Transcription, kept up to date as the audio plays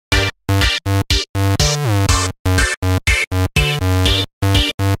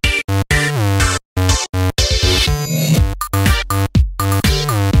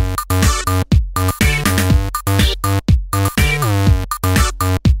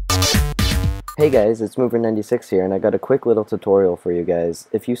Hey guys, it's Mover96 here, and I got a quick little tutorial for you guys.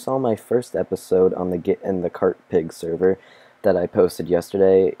 If you saw my first episode on the Git and the Cart Pig server that I posted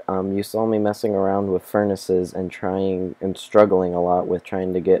yesterday, you saw me messing around with furnaces and trying and struggling a lot with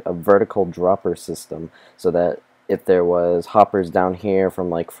trying to get a vertical dropper system so that if there was hoppers down here from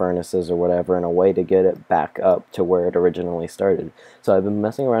like furnaces or whatever, and a way to get it back up to where it originally started. So I've been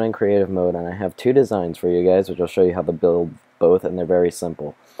messing around in creative mode, and I have two designs for you guys, which I'll show you how to build both, and they're very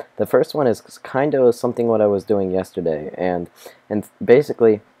simple. The first one is kind of something what I was doing yesterday, and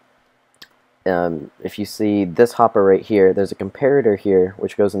basically, if you see this hopper right here, there's a comparator here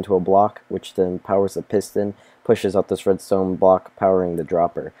which goes into a block, which then powers the piston, pushes out this redstone block, powering the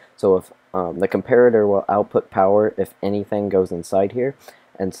dropper. So if the comparator will output power if anything goes inside here,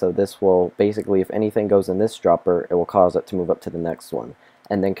 and so this will basically, if anything goes in this dropper, it will cause it to move up to the next one.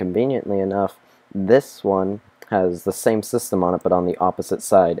 And then conveniently enough, this one has the same system on it but on the opposite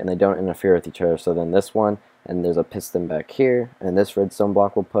side, and they don't interfere with each other. So then this one, and there's a piston back here, and this redstone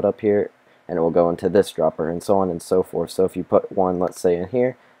block will put up here, and it will go into this dropper, and so on and so forth. So if you put one, let's say, in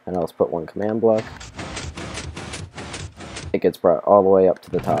here, and I'll just put one command block, it gets brought all the way up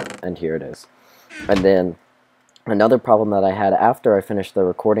to the top, and here it is. And then another problem that I had after I finished the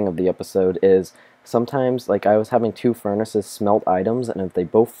recording of the episode is sometimes, like, I was having two furnaces smelt items, and if they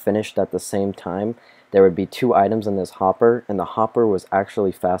both finished at the same time, there would be two items in this hopper, and the hopper was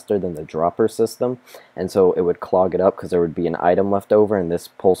actually faster than the dropper system, and so it would clog it up because there would be an item left over, and this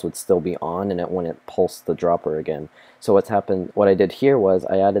pulse would still be on, and it wouldn't pulse the dropper again. So what I did here was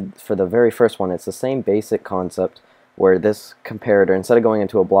I added, for the very first one, it's the same basic concept where this comparator, instead of going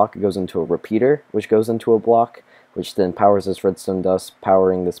into a block, it goes into a repeater, which goes into a block, which then powers this redstone dust,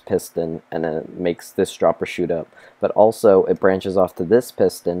 powering this piston, and then it makes this dropper shoot up. But also, it branches off to this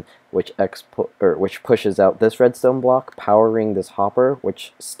piston, which pushes out this redstone block, powering this hopper,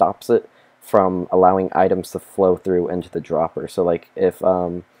 which stops it from allowing items to flow through into the dropper. So, like, if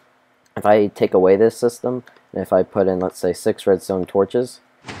I take away this system, and if I put in, let's say, 6 redstone torches,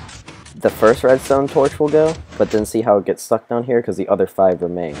 the first redstone torch will go, but then see how it gets stuck down here because the other 5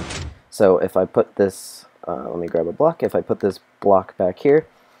 remain. So if I put this, let me grab a block, if I put this block back here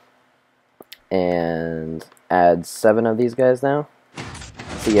and add 7 of these guys now,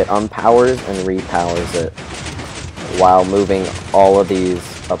 see, it unpowers and repowers it while moving all of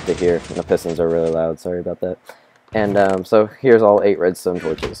these up to here. And the pistons are really loud, sorry about that. And so here's all 8 redstone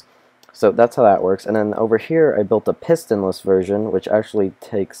torches. So that's how that works. And then over here I built a pistonless version, which actually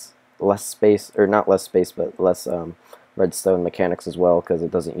takes less space, or not less space, but less redstone mechanics as well, because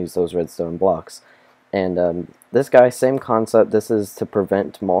it doesn't use those redstone blocks. And this guy, same concept. This is to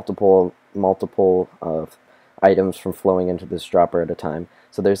prevent multiple items from flowing into this dropper at a time.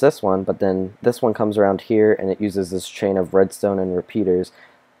 So there's this one, but then this one comes around here, and it uses this chain of redstone and repeaters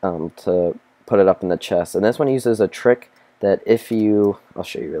to put it up in the chest. And this one uses a trick that if you, I'll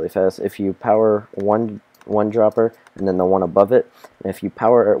show you really fast, if you power one dropper and then the one above it, and if you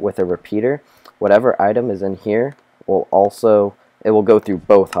power it with a repeater, whatever item is in here will also, it will go through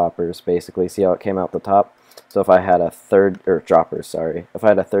both hoppers basically. See how it came out the top? So if I had a third, or dropper, sorry, if I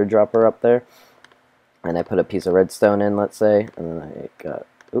had a third dropper up there and I put a piece of redstone in, let's say, and then I got,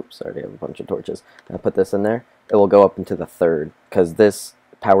 oops, I already have a bunch of torches, and I put this in there, it will go up into the third, because this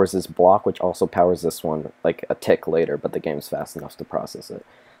powers this block, which also powers this one like a tick later, but the game's fast enough to process it.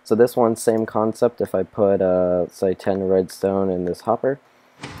 So this one, same concept. If I put, say, 10 redstone in this hopper,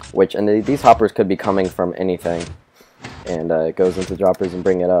 which, and these hoppers could be coming from anything, and it goes into droppers and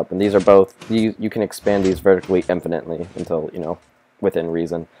bring it up. And these are both, you can expand these vertically infinitely until, you know, within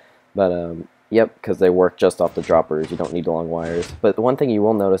reason. But, yep, because they work just off the droppers. You don't need long wires. But the one thing you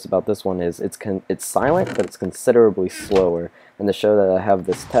will notice about this one is it's silent, but it's considerably slower. And to show that I have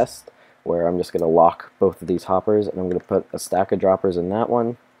this test, where I'm just going to lock both of these hoppers, and I'm going to put a stack of droppers in that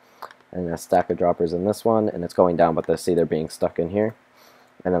one, and a stack of droppers in this one, and it's going down, but see, they're being stuck in here.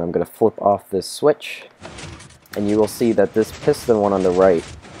 And then I'm going to flip off this switch, and you will see that this piston one on the right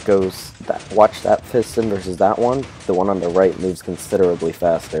goes, watch that piston versus that one, the one on the right moves considerably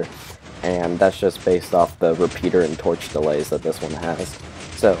faster, and that's just based off the repeater and torch delays that this one has.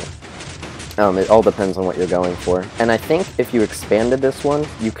 So it all depends on what you're going for. And I think if you expanded this one,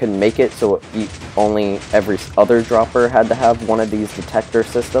 you can make it so only every other dropper had to have one of these detector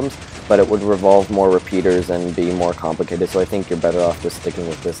systems, but it would revolve more repeaters and be more complicated, so I think you're better off just sticking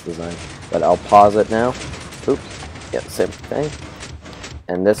with this design. But I'll pause it now. Oops. Yep, same thing.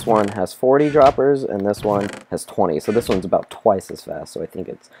 And this one has 40 droppers, and this one has 20, so this one's about twice as fast, so I think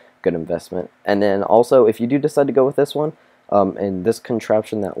it's a good investment. And then also, if you do decide to go with this one, and this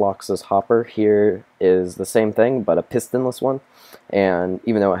contraption that locks this hopper here is the same thing, but a pistonless one. and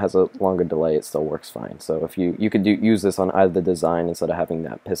even though it has a longer delay, it still works fine. So if you could use this on either design instead of having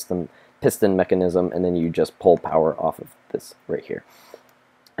that piston mechanism, and then you just pull power off of this right here.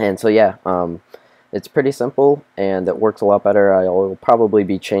 And so yeah, it's pretty simple, and it works a lot better. I will probably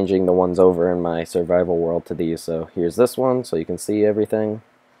be changing the ones over in my survival world to these. So here's this one, so you can see everything.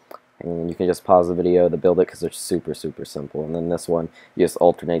 And you can just pause the video to build it because they're super simple. And then this one, you just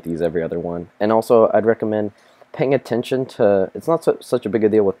alternate these every other one. And also, I'd recommend paying attention to, it's not such a big a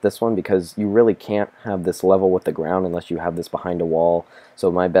deal with this one because you really can't have this level with the ground unless you have this behind a wall.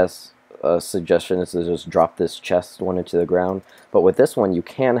 So my best suggestion is to just drop this chest one into the ground. But with this one, you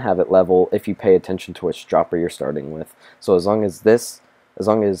can have it level if you pay attention to which dropper you're starting with. So as long as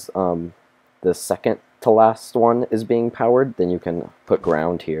the second to last one is being powered, then you can put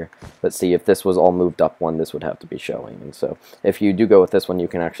ground here. But see, if this was all moved up one, this would have to be showing. And so if you do go with this one, you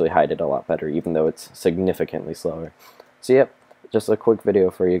can actually hide it a lot better, even though it's significantly slower. So yep, just a quick video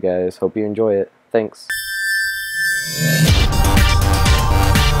for you guys. Hope you enjoy it. Thanks.